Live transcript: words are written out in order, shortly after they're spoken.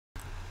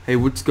Hey,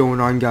 what's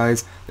going on,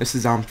 guys? This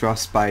is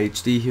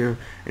ImFrostBiteHD here,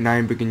 and I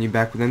am bringing you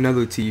back with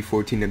another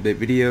TU14 update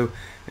video,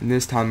 and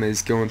this time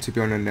is going to be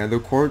on a Nether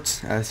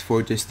Quartz, as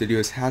 4J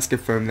Studios has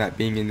confirmed that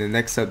being in the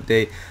next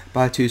update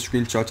by two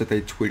screenshots that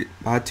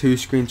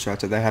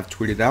they have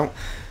tweeted out.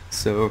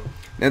 So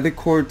Nether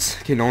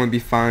Quartz can only be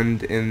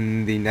found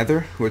in the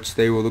Nether, which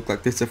they will look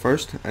like this at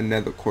first, a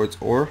Nether Quartz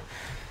ore.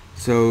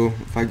 So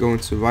if I go in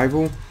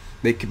survival,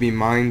 they can be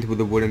mined with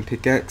a wooden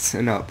pickaxe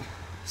and up.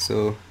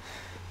 So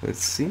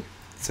let's see.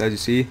 So as you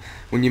see,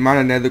 when you mine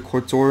a Nether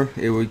Quartz ore,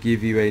 it will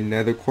give you a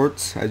Nether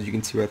Quartz, as you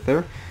can see right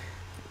there.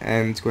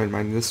 And let's go ahead and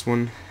mine this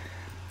one.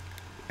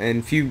 And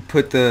if you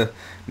put the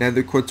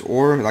Nether Quartz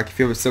ore, like if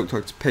you have a Silk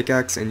Touch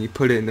pickaxe and you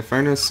put it in the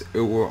furnace, it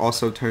will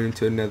also turn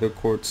into a Nether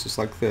Quartz just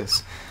like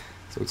this.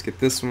 So let's get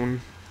this one.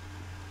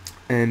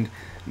 And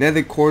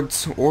Nether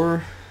Quartz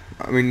ore,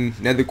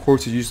 Nether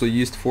Quartz is usually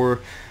used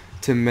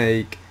to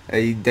make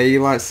a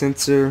daylight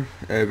sensor,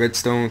 a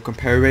redstone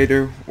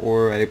comparator,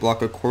 or a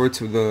block of quartz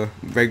with the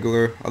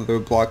regular other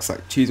blocks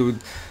like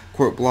cheesewood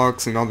quartz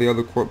blocks and all the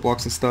other quartz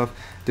blocks and stuff.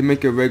 To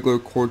make a regular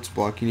quartz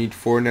block, you need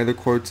 4 nether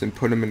quartz and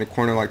put them in a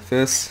corner like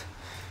this,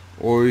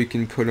 or you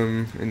can put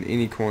them in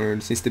any corner.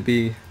 It needs to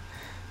be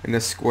in a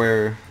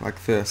square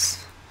like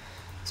this.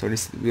 So it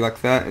needs to be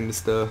like that, and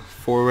just the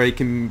 4-way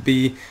can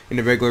be in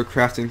a regular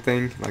crafting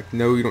thing. Like,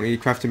 no, you don't need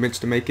a crafting bench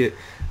to make it,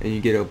 and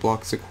you get a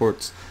blocks of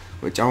quartz,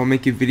 which I will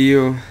make a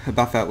video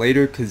about that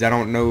later, because I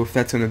don't know if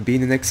that's going to be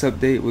in the next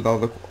update with all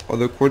the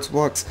other quartz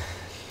blocks.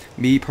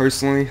 Me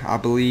personally, I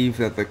believe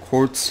that the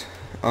quartz,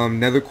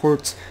 nether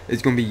quartz,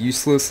 is going to be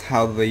useless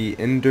how the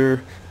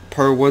ender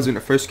pearl was when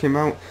it first came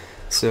out.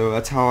 So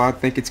that's how I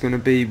think it's going to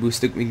be. We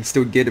can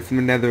still get it from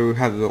the nether, we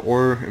have the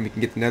ore, and we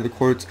can get the nether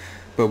quartz,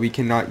 but we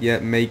cannot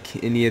yet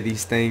make any of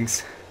these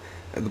things,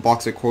 the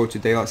box of quartz or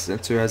daylight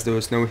sensor, as there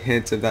was no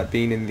hint of that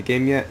being in the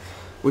game yet,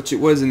 which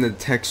it was in the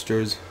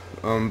textures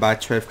by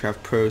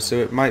Trevcraft Pro, so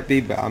it might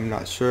be, but I'm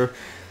not sure.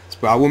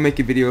 But I will make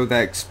a video of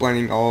that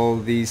explaining all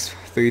these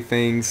 3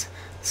 things,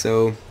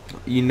 so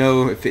you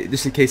know, if it,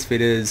 just in case if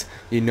it is,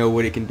 you know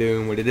what it can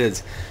do and what it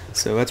is.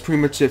 So that's pretty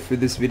much it for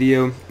this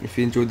video. If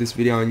you enjoyed this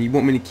video and you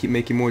want me to keep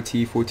making more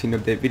TU14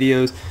 update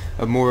videos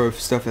of more of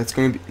stuff that's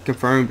going to be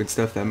confirmed and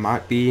stuff that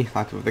might be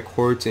like with the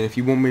quartz, and if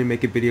you want me to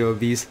make a video of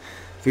these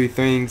 3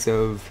 things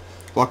of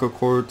block of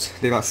quartz,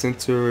 daylight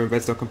sensor, and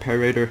redstone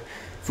comparator,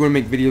 if you want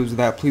to make videos of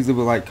that, please leave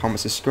a like, comment,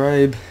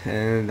 subscribe,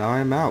 and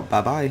I'm out.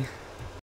 Bye bye.